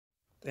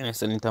ጤና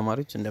ይስጥልኝ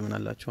ተማሪዎች እንደምን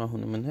አላችሁ?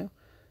 አሁን የምናየው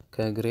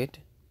ከግሬድ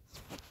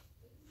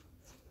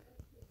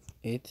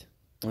 8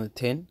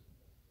 10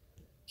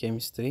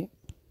 ኬሚስትሪ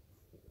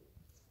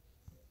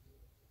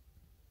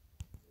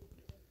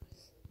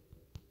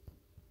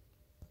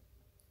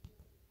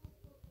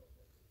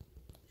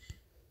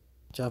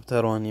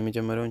ቻፕተር 1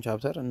 የመጀመሪያውን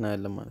ቻፕተር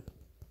እናያለን ማለት ነው።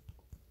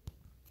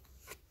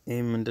 ይሄ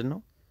ምንድነው?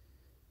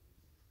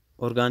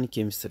 ኦርጋኒክ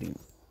ኬሚስትሪ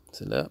ነው።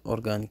 ስለ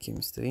ኦርጋኒክ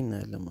ኬሚስትሪ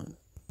እናያለን ማለት ነው።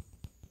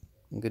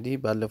 እንግዲህ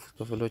ባለፉት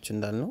ክፍሎች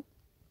እንዳልነው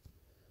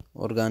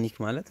ኦርጋኒክ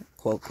ማለት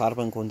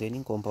ካርበን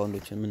ኮንቴኒንግ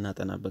ኮምፓውንዶችን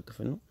የምናጠናበት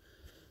ክፍል ነው።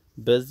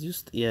 በዚህ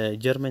ውስጥ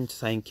የጀርመን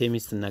ሳይንስ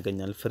ኬሚስት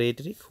እናገኛለን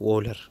ፍሬድሪክ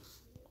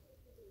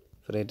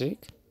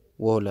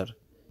ዎለር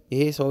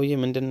ይሄ ሰውዬ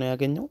ምንድነው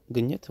ያገኘው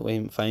ግኝት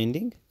ወይም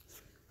ፋይንዲንግ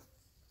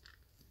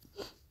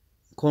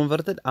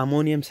ኮንቨርትድ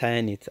አሞኒየም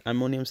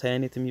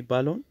ሳያኔት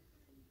የሚባለውን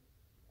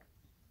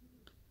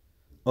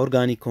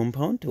ኦርጋኒክ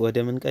ኮምፓውንድ ወደ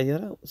ምን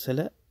ቀየረ?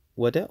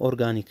 ወደ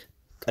ኦርጋኒክ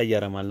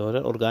ቀየረ ማለት ወደ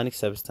ኦርጋኒክ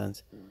ሰብስታንስ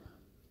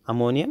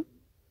አሞኒየም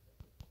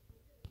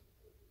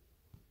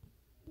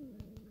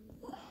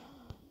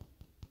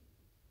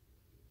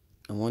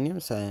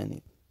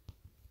ሳያኔት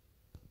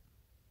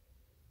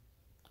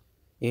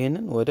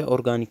ይሄንን ወደ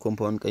ኦርጋኒክ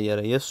ኮምፓውንድ ቀየረ።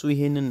 የሱ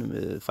ይሄንን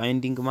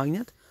ፋይንዲንግ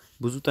ማግኘት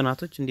ብዙ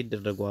ጥናቶች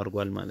እንዲደረጉ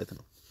አድርጓል ማለት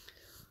ነው።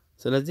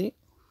 ስለዚህ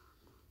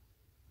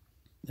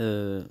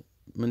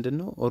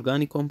ምንድነው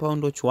ኦርጋኒክ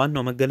ኮምፓውንዶች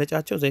ዋናው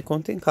መገለጫቸው ዘይ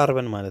ኮንቴን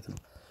ካርበን ማለት ነው።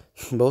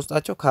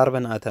 በውስጣቸው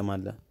ካርበን አተም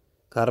አለ።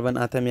 ካርበን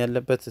አተም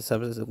ያለበት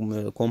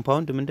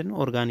ኮምፓውንድ ምንድነው?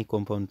 ኦርጋኒክ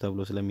ኮምፓውንድ ተብሎ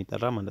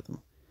ስለሚጠራ ማለት ነው።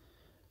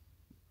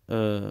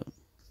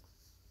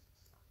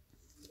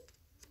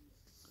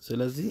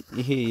 ስለዚህ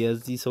ይሄ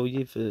የዚህ ሰውዬ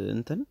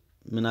እንትን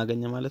ምን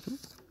አገኘ ማለት ነው?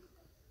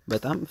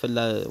 በጣም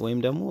ወይም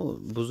ደግሞ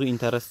ብዙ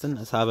ኢንተረስትን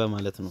ሳበ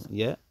ማለት ነው።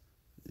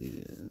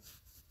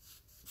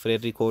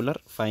 የፍሬድሪክ ዎለር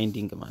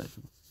ፋይንዲንግ ማለት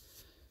ነው።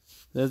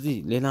 ስለዚህ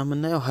ሌላ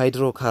የምናየው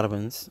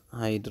ሃይድሮካርበንስ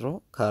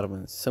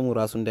ስሙ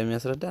ራሱ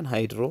እንደሚያስረዳን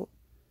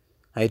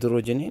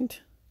ሃይድሮጅን ኤንድ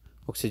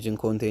ኦክሲጅን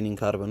ኮንቴኒንግ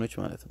ካርበኖች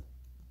ማለት ነው።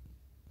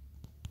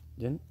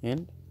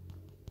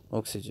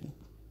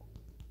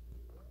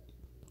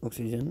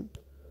 ኦክሲጅን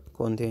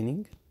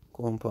ኮንቴኒንግ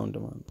ኮምፓውንድ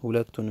ማለት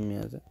ሁለቱንም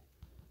የያዘ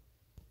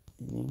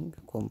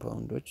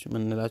ኮምፓውንዶች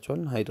ምን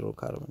እንላቸዋለን?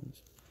 ሃይድሮካርበንስ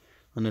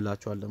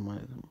እንላቸዋለን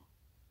ማለት ነው።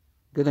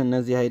 ግን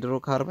እነዚህ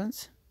ሃይድሮካርበንስ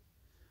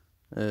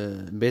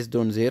ቤዝድ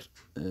ኦን ዜር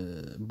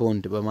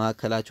ቦንድ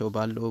በማከላቸው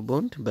ባለው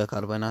ቦንድ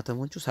በካርበን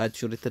አተሞቹ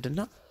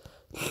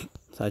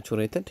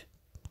ሳቹሬትድ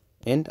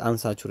ኤንድ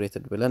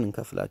አንሳቹሬትድ ብለን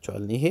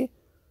እንከፍላቸዋለን። ይሄ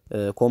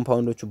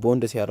ኮምፓውንዶቹ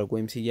ቦንድ ሲያደርጉ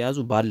ወይም ሲያያዙ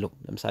ባለው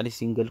ለምሳሌ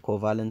ሲንግል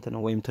ኮቫለንት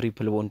ነው ወይም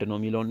ትሪፕል ቦንድ ነው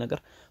የሚለውን ነገር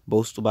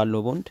በውስጡ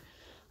ባለው ቦንድ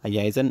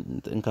አያይዘን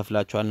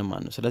እንከፍላቸዋለን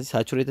ማለት ነው። ስለዚህ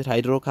ሳቹሬትድ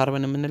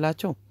ሃይድሮካርበን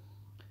የምንላቸው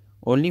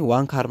ኦንሊ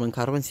ዋን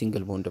ካርበን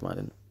ሲንግል ቦንድ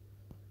ማለት ነው።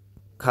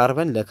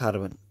 ካርበን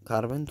ለካርበን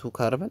ቱ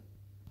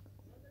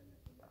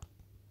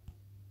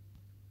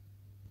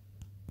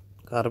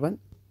ካርበን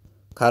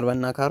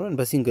ካርበንና ካርበን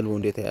በሲንግል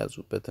ቦንድ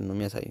የተያያዙበትን ነው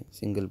የሚያሳይ።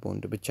 ሲንግል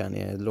ቦንድ ብቻ ነው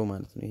ያለው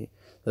ማለት ነው ይሄ።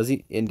 ስለዚህ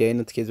እንዲህ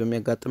አይነት ኬዝ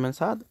በሚያጋጥመን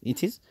ሰዓት it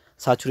is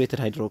saturated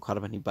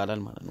hydrocarbon ይባላል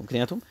ማለት ነው።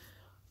 ምክንያቱም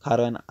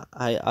ካርበን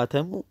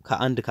አተሙ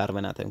ከአንድ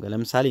ካርበን አተም ጋር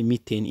ለምሳሌ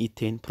ሚቴን፣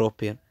 ኢቴን፣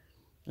 ፕሮፔን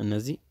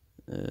እነዚህ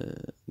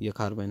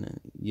የካርበን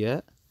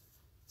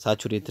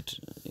የሳቹሬትድ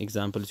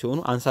ኤግዛምፕል ሲሆኑ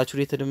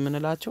አንሳቹሬትድ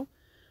የምንላቸው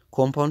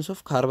ኮምፓውንድስ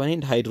ኦፍ ካርበን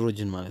ኤንድ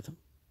ሃይድሮጅን ማለት ነው።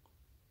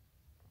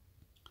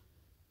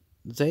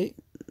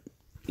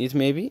 it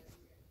may be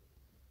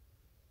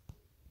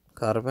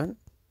carbon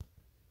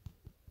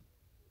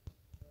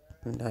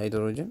and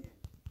hydrogen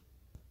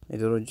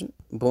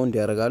bond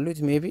ያደርጋሉ።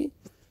 it may be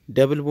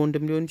ደብል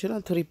ቦንድም ሊሆን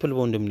ይችላል፣ ትሪፕል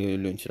ቦንድም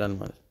ሊሆን ይችላል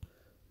ማለት ነው።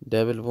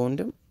 ደብል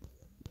ቦንድም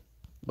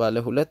ባለ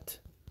ሁለት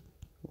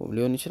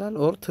ሊሆን ይችላል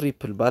ኦር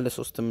ትሪፕል ባለ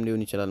ሶስትም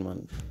ሊሆን ይችላል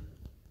ማለት ነው።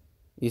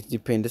 it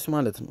depends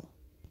ማለት ነው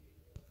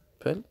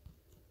ፐል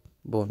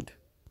ቦንድ።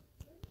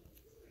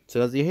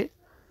 ስለዚህ ይሄ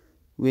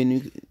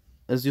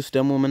እዚህ ውስጥ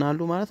ደግሞ ምን አሉ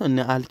ማለት ነው? እነ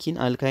አልኪን፣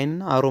 አልካይን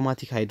እና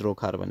አሮማቲክ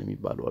ሃይድሮካርበን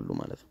የሚባሉ አሉ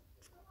ማለት ነው።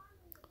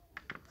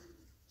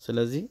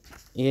 ስለዚህ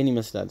ይሄን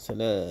ይመስላል ስለ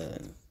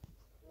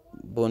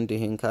ቦንድ።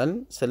 ይሄን ካልን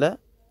ስለ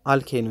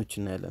አልኬኖች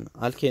እናያለን።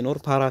 አልኬን ኦር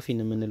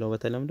ፓራፊን የምንለው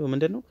በተለምዶ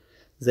ምንድነው?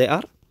 they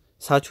are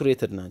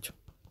saturated ናቸው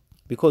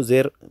because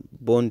their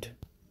bond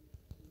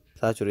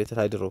saturated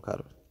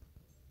hydrocarbon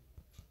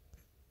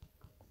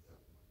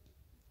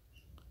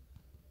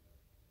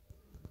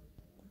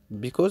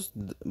because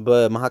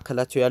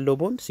በመሐከላቸው ያለው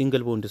ቦንድ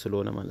ሲንግል ቦንድ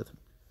ስለሆነ ማለት ነው።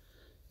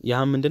 ያ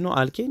ምንድነው?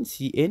 አልኬን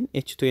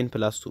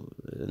CnH2n+2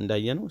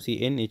 እንዳየነው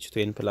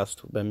CnH2n+2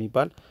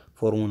 በሚባል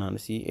ፎርሙላ ነው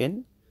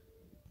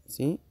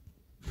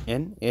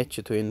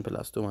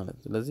CnH2n+2 ማለት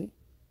ነው። ስለዚህ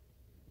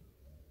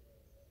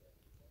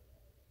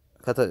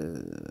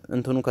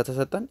እንትኑ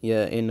ከተሰጠን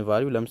የn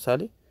ቫልዩ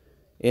ለምሳሌ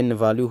n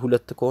ቫልዩ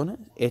 2 ከሆነ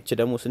h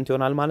ደግሞ ስንት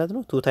ይሆናል ማለት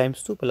ነው? 2 *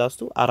 2 +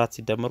 2 4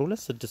 ሲደመር 2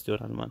 6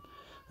 ይሆናል ማለት ነው።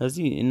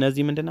 ስለዚህ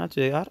እነዚህ ምንድናቸው?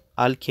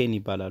 አልኬን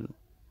ይባላሉ።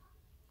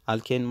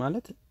 አልኬን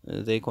ማለት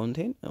they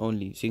contain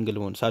only single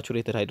bond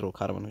saturated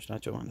hydrocarbons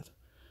ናቸው ማለት ነው።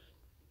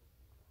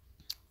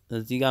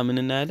 እዚህ ጋር ምን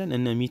እናያለን?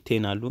 እነ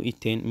ሚቴን አሉ።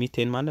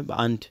 ሚቴን ማለት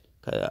በአንድ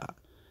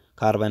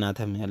ካርበን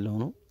አተም ያለው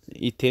ነው።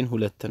 ኢቴን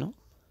 2 ነው።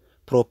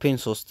 ፕሮፔን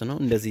 3 ነው።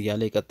 እንደዚህ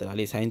ያለ ይቀጥላል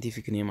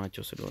የሳይንቲፊክ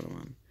ኔማቸው ስለሆነ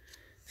ማለት።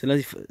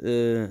 ስለዚህ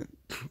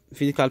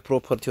ፊዚካል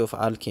ፕሮፐርቲ ኦፍ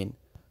አልኬን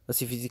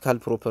እዚህ ፊዚካል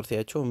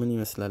ፕሮፐርቲያቸው ምን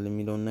ይመስላል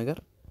የሚለውን ነገር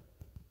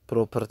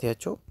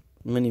ፕሮፐርቲያቸው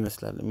ምን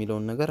ይመስላል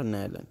የሚለውን ነገር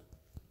እናያለን።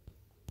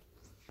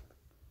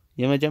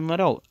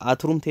 የመጀመሪያው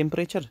አትሩም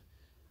ቴምፕሬቸር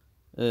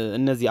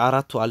እነዚህ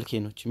አራቱ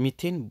አልኬኖች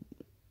ሚቴን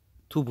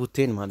ቱ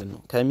ቡቴን ማለት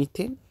ነው።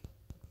 ከሚቴን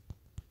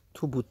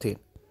ቱ ቡቴን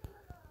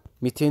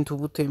ሚቴን ቱ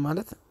ቡቴን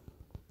ማለት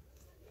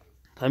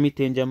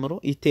ከሚቴን ጀምሮ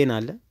ኢቴን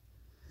አለ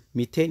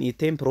ሚቴን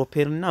ኢቴን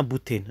ፕሮፔን እና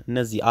ቡቴን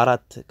እነዚህ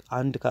አራት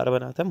አንድ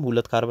ካርበን አተም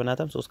ሁለት ካርበን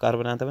አተም ሶስት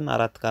ካርበን አተም እና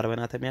አራት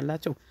ካርበን አተም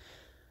ያላቸው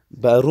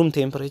በሩም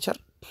ቴምፕሬቸር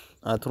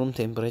አትሩም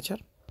ቴምፕሬቸር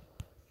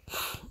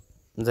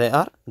they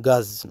are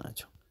ጋዝ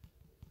ናቸው።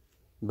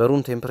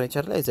 በሩም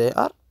ቴምፕሬቸር ላይ they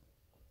are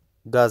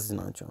ጋዝ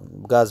ናቸው።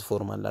 ጋዝ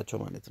ፎርም አላቸው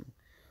ማለት ነው።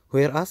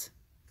 whereas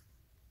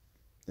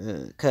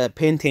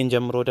ከፔንቴን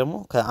ጀምሮ ደግሞ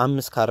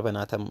ከ5 ካርበን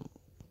አተም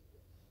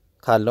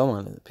ካለው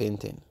ማለት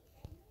ፔንቴን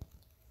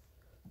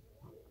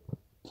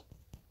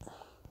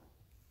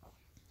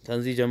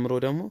ከዚህ ጀምሮ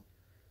ደግሞ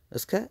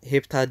እስከ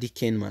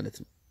ሄፕታዲኬን ማለት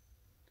ነው።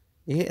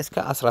 ይሄ እስከ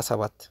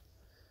 17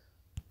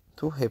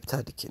 ቱ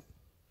ሄፕታዲኬን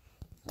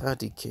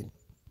ታዲኬን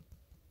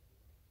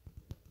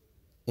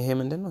ይሄ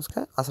ምንድነው እስከ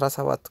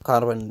 17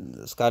 ካርበን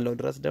እስካለው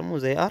ድረስ ደግሞ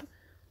they are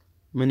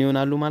ምን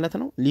ይሆናሉ ማለት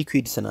ነው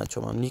ሊኩዊድስ ናቸው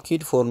ማለት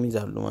ሊኩዊድ ፎርም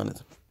ይዛሉ ማለት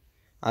ነው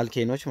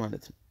አልኬኖች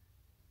ማለት ነው።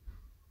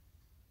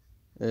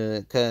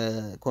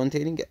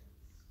 ከኮንቴኒንግ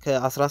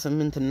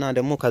ከ18 እና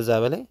ደግሞ ከዛ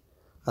በላይ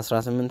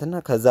 18 እና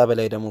ከዛ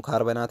በላይ ደግሞ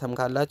ካርበን አተም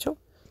ካላቸው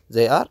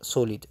they are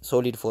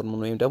solid ፎርም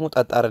ወይም ደግሞ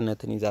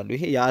ጠጣርነትን ይዛሉ።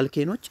 ይሄ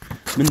የአልኬኖች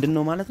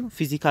ምንድነው ማለት ነው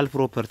ፊዚካል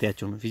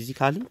ፕሮፐርቲያቸው ነው።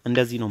 ፊዚካሊ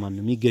እንደዚህ ነው ማለት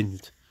ነው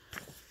የሚገኙት።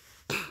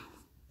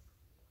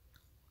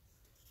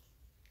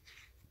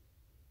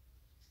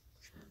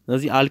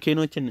 ስለዚህ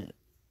አልኬኖችን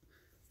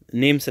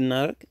ኔም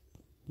ስናደርግ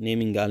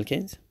ኔሚንግ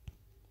አልኬንስ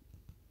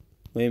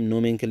ወይም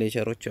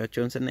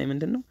ኖሜንክሌቸሮቻቸውን ስናይ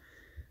ምንድነው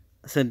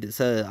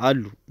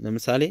አሉ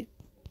ለምሳሌ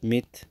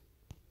ሜት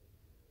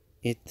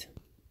ኢት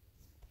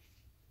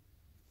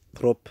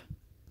ፕሮፕ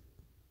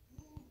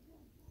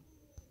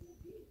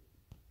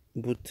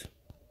ቡት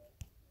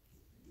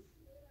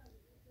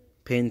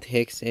ፔንት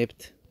ሄክስ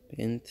ሄፕት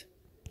ፔንት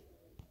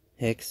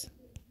ሄክስ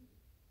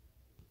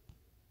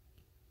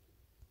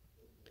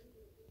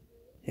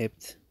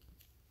ሄፕት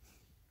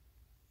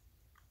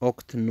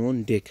ኦክት ኖን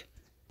ዴክ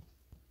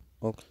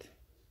ኦክት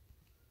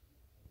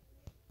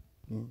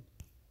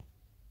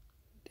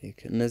ዴክ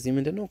እነዚህ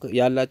ምንድነው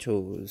ያላቸው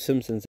ስም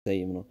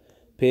ስንሰይም ነው።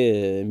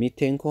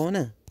 ሚቴን ከሆነ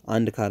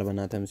አንድ ካርበን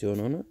አተም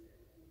ሲሆን ነው።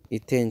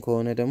 ኢቴን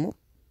ከሆነ ደግሞ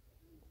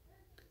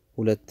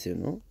 2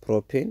 ነው።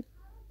 ፕሮፔን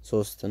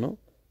 3 ነው።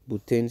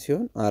 ቡቴን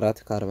ሲሆን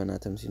 4 ካርበን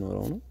አተም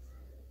ሲኖረው ነው።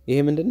 ይሄ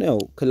ምንድነው ያው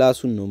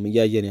ክላሱን ነው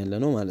ያያየን ያለ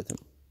ነው ማለት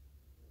ነው።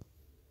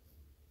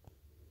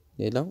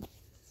 ሌላው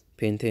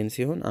ፔንቴን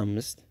ሲሆን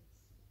 5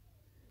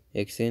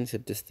 ኤክሴን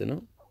 6 ነው።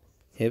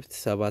 ሄፕት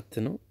 7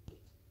 ነው።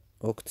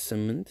 ኦክት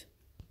 8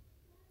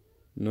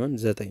 ኖን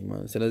 9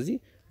 ማለት ስለዚህ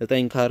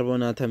 9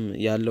 ካርቦን አተም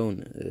ያለውን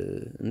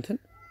እንትን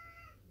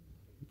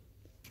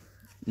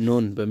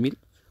ኖን በሚል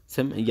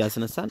ስም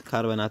እያስነሳን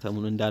ካርበን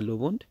አተሙን እንዳለው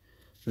ቦንድ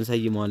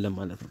እንሰይመዋለን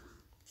ማለት ነው።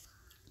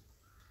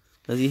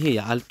 ስለዚህ ይሄ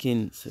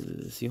የአልኬን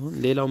ሲሆን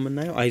ሌላው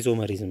የምናየው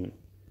አይዞመሪዝም ነው።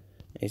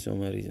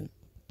 አይዞመሪዝም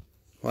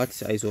what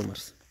is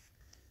isomers?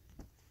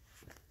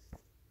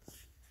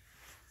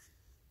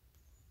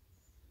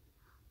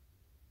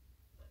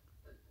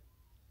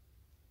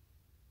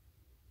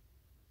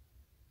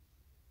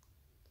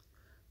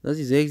 That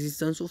is the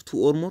existence of two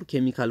or more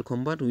chemical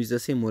compounds with the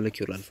same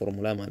molecular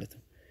formula ማለት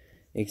ነው።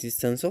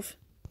 existence of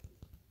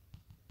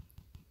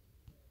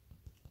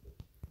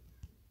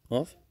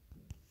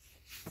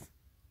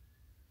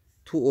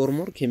two or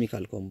more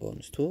chemical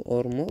compounds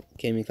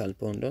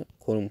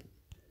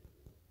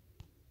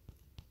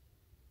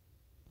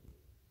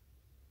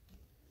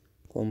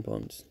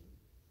compounds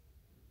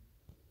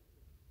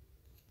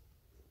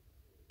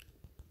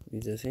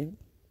with the same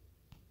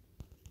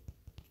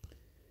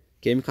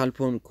chemical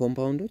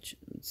compounds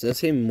the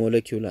same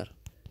molecular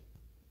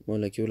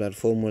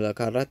formula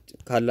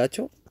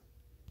ካላቸው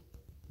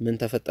ምን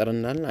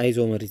ተፈጠረናል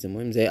አይዞመሪዝም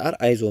ወይም they are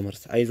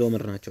isomers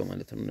አይዞመር ናቸው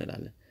ማለት ነው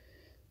እንላለን።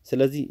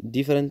 ስለዚህ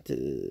ዲፈረንት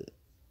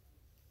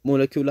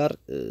ሞለኪውላር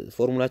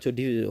ፎርሙላቸው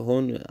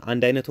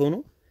አንድ አይነት ሆኖ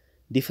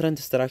ዲፈረንት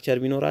ስትራክቸር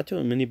ቢኖራቸው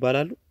ምን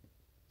ይባላሉ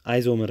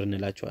አይዞመር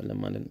እንላቸዋለን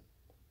ማለት ነው።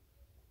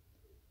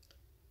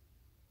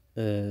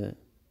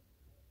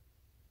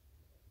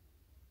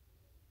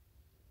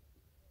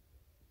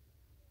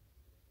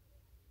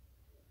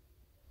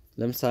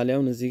 ለምሳሌ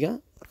አሁን እዚህ ጋር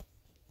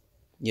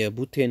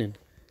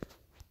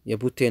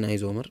የቡቴን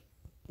አይዞመር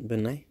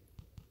ብናይ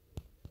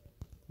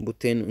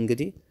ቡቴን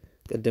እንግዲህ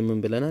ቀደም ምን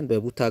ብለናል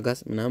በቡታ ጋዝ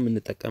ምናምን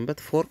እንጠቀምበት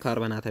 4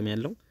 ካርበን አተም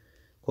ያለው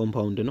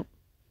ኮምፓውንድ ነው።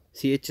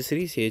 CH3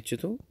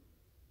 CH2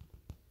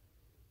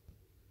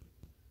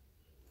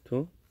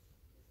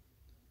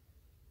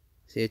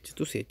 CH2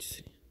 CH3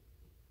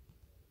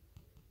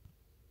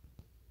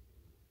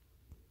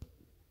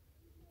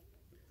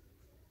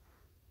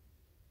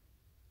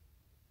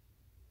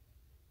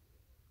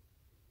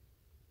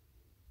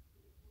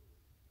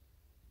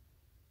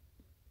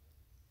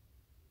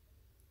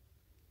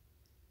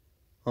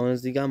 አሁን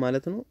እዚህ ጋር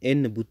ማለት ነው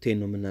ኤን ቡቴን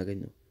ነው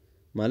የምናገኘው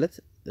ማለት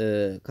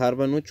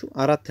ካርበኖቹ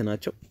 4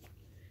 ናቸው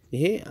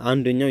ይሄ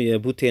አንደኛው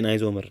የቡቴን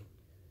አይዞመር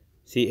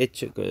CH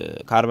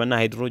ካርበንና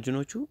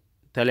ሃይድሮጅኖቹ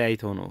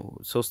ተለያይተው ነው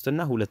 3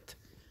 እና 2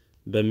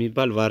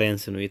 በሚባል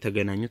ቫሪያንስ ነው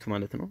የተገናኙት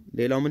ማለት ነው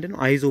ሌላው ምንድነው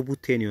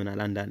አይዞቡቴን ይሆናል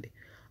አንዳንዴ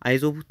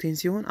አይዞቡቴን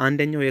ሲሆን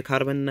አንደኛው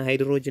የካርበንና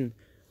ሃይድሮጅን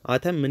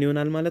አተም ምን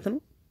ይሆናል ማለት ነው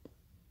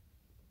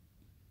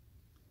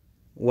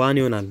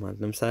 1 ይሆናል ማለት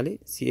ለምሳሌ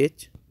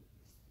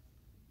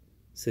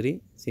CH3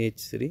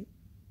 CH3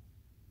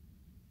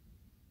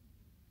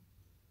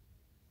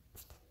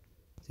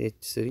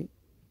 CH3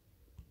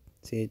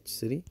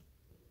 CH3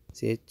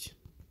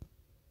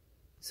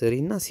 CH3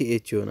 እና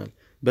CH ይሆናል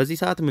በዚህ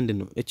ሰዓት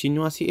ምንድነው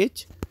እቺኛዋ CH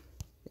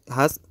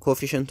has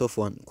coefficient of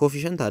 1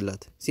 coefficient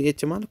አላት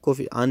CH ማለት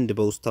አንድ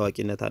በውስጥ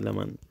ታዋቂነት አለ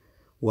ማለት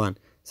 1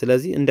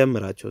 ስለዚህ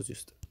እንደምራቸው እዚህ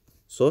ውስጥ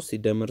 3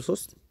 ሲደመር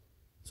 3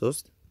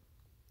 3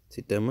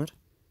 ሲደመር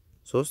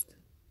 3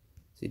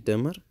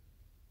 ሲደመር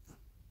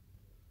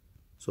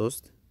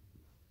 3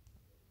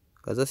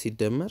 ከዛ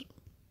ሲደመር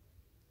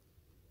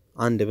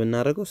አንድ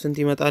ብናደርገው ስንት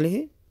ይመጣል ይሄ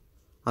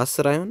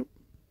 10 አይሆንም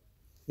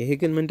ይሄ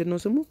ግን ምንድነው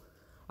ስሙ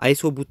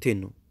አይሶቡቴን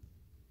ነው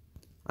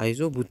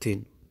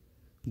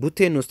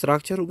ቡቴን ነው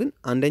ስትራክቸሩ ግን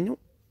አንደኛው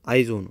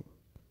አይዞ ነው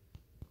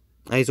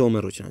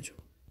አይዞመሮች ናቸው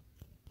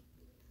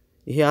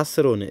ይሄ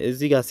 10 ሆነ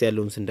እዚህ ጋር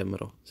ያለውን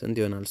ስንደምረው ስንት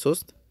ይሆናል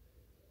 3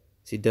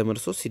 ሲደመር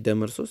 3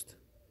 ሲደመር 3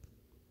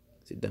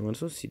 ሲደመር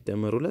 3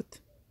 ሲደመር 2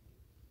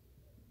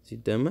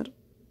 ሲደመር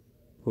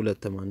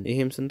 2 ማለት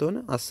ይሄም ስንት ሆነ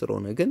 10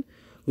 ሆነ ግን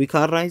we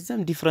can write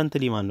them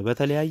differently ማለት ነው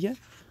በተለያየ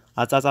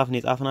አጻጻፍ ነው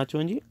የጻፍናቸው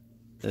እንጂ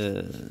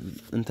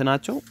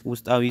እንትናቸው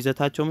ውስጣዊ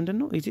ይዘታቸው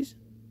ምንድነው ኢቲስ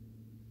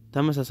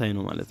ተመሳሳይ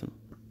ነው ማለት ነው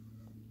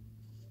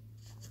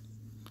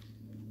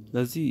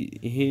ስለዚህ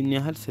ይሄን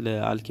ያህል ስለ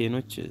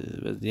አልኬኖች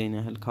በዚህ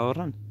ያህል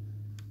ካወራን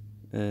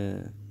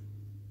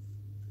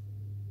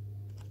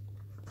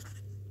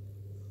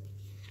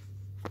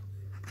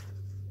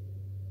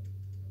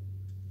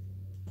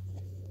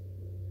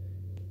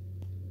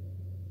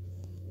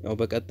ያው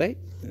በቀጣይ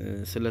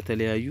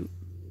ስለተለያዩ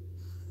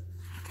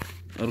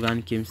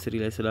ኦርጋኒክ ኬሚስትሪ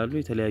ላይ ስላሉ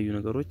የተለያዩ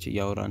ነገሮች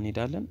ያወራን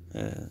እንሄዳለን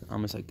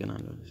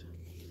አመሰግናለሁ